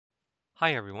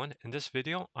Hi everyone, in this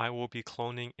video I will be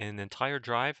cloning an entire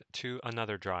drive to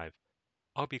another drive.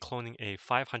 I'll be cloning a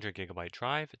 500 gigabyte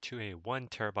drive to a 1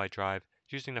 terabyte drive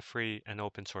using the free and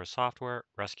open source software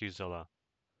RescueZilla.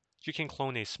 You can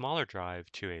clone a smaller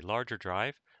drive to a larger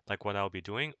drive, like what I'll be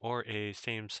doing, or a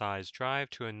same size drive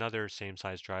to another same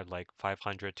size drive like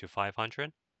 500 to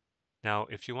 500. Now,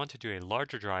 if you want to do a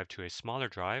larger drive to a smaller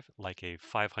drive, like a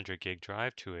 500 gig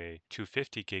drive to a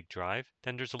 250 gig drive,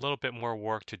 then there's a little bit more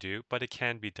work to do, but it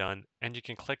can be done, and you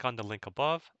can click on the link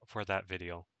above for that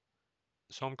video.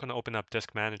 So I'm going to open up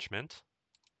disk management,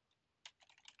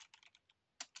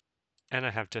 and I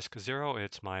have disk 0,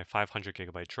 it's my 500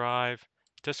 gigabyte drive.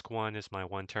 Disk 1 is my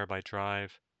 1 terabyte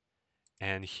drive,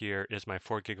 and here is my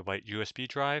 4 gigabyte USB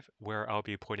drive where I'll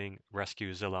be putting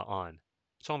RescueZilla on.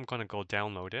 So I'm going to go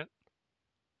download it.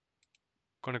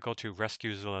 I'm going to go to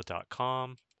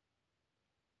rescuezilla.com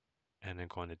and then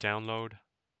going to download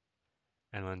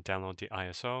and then download the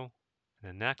ISO. And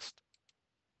then next,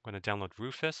 I'm going to download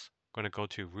Rufus. I'm going to go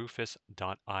to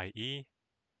rufus.ie.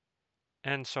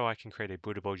 And so I can create a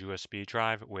bootable USB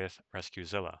drive with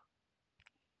RescueZilla.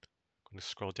 I'm going to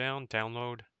scroll down,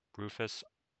 download Rufus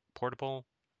Portable.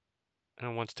 And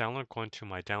then once downloaded, go into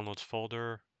my downloads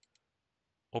folder,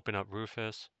 open up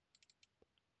Rufus.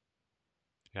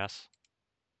 Yes.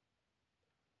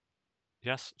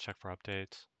 Yes, check for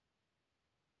updates.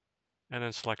 And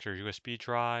then select your USB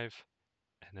drive,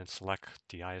 and then select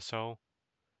the ISO,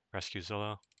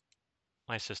 RescueZilla.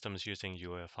 My system is using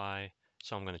UEFI,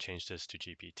 so I'm going to change this to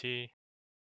GPT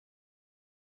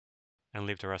and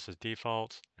leave the rest as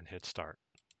default and hit start.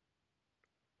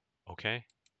 Okay.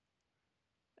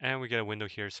 And we get a window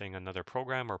here saying another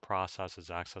program or process is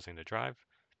accessing the drive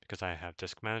because I have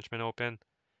disk management open,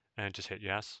 and just hit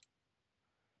yes.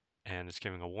 And it's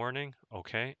giving a warning.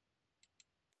 Okay.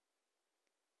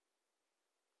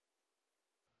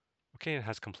 Okay, it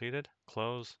has completed.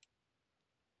 Close.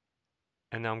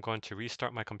 And now I'm going to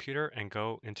restart my computer and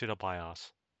go into the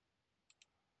BIOS.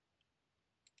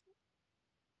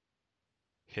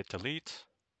 Hit delete.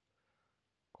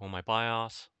 Go on my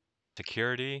BIOS,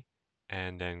 security,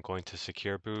 and then going to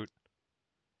secure boot,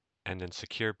 and then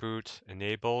secure boot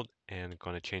enabled, and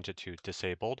going to change it to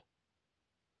disabled.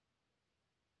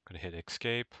 Going to hit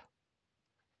escape.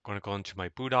 Going to go into my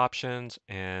boot options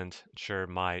and ensure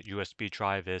my USB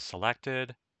drive is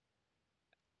selected,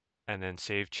 and then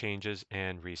save changes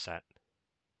and reset.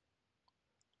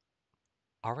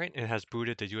 All right, it has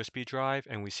booted the USB drive,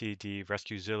 and we see the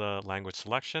RescueZilla language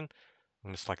selection. I'm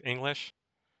going to select English,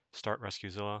 start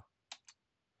RescueZilla.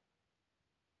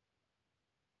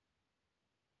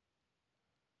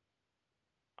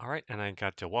 All right, and I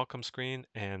got the welcome screen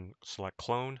and select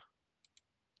clone,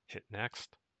 hit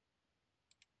next.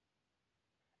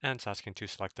 And it's asking to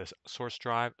select this source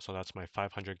drive. So that's my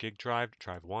 500 gig drive,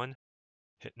 drive 1.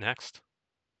 Hit next.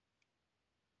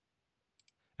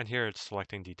 And here it's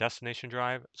selecting the destination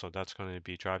drive. So that's going to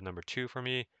be drive number 2 for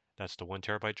me. That's the 1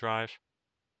 terabyte drive.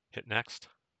 Hit next.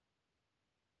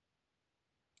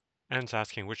 And it's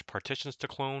asking which partitions to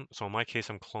clone. So in my case,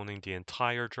 I'm cloning the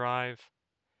entire drive.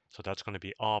 So that's going to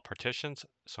be all partitions.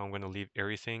 So I'm going to leave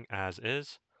everything as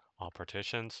is, all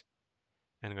partitions.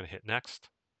 And I'm going to hit next.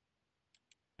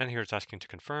 And here it's asking to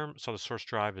confirm. So the source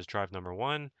drive is drive number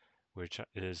 1, which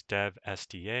is dev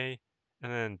SDA.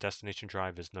 And then destination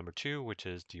drive is number 2, which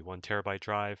is the 1 terabyte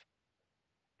drive.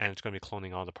 And it's going to be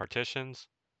cloning all the partitions.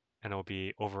 And it'll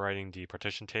be overwriting the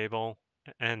partition table.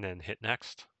 And then hit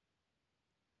next.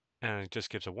 And it just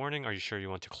gives a warning. Are you sure you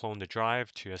want to clone the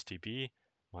drive to SDB,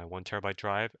 my 1 terabyte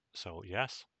drive? So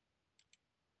yes.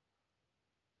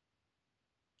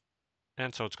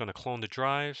 And so it's going to clone the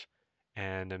drive.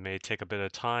 And it may take a bit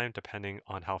of time depending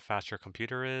on how fast your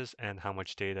computer is and how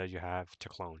much data you have to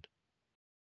clone.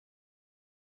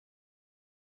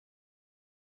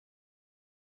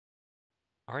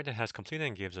 All right, it has completed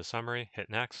and gives a summary. Hit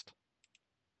next.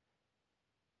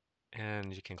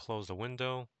 And you can close the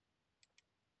window.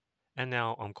 And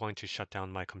now I'm going to shut down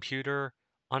my computer,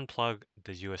 unplug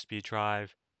the USB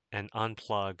drive, and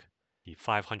unplug the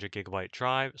 500 gigabyte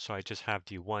drive. So I just have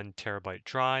the 1 terabyte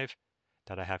drive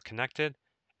that I have connected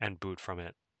and boot from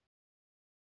it.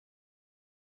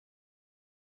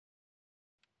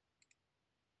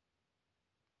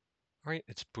 All right,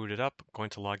 it's booted up. Going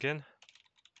to log in.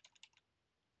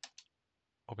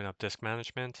 Open up disk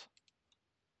management.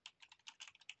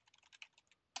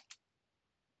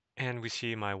 And we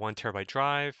see my 1 terabyte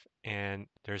drive, and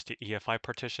there's the EFI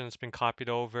partition that's been copied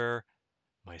over,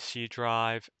 my C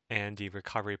drive, and the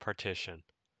recovery partition.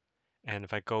 And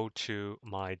if I go to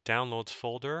my downloads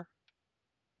folder,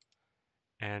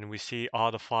 and we see all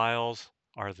the files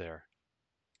are there.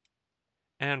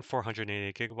 and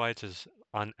 488 gigabytes is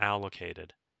unallocated.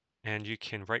 And you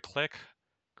can right click,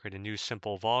 create a new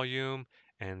simple volume,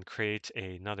 and create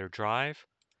another drive.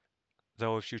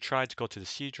 Though if you try to go to the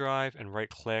C drive and right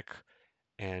click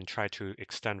and try to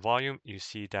extend volume, you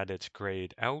see that it's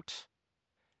grayed out.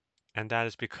 And that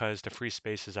is because the free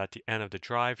space is at the end of the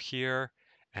drive here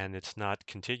and it's not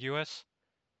contiguous.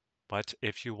 But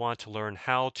if you want to learn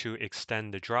how to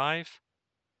extend the drive,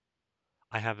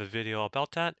 I have a video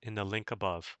about that in the link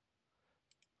above.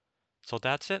 So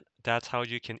that's it. That's how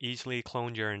you can easily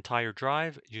clone your entire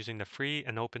drive using the free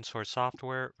and open source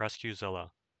software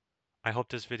RescueZilla. I hope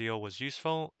this video was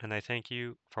useful and I thank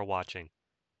you for watching.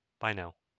 Bye now.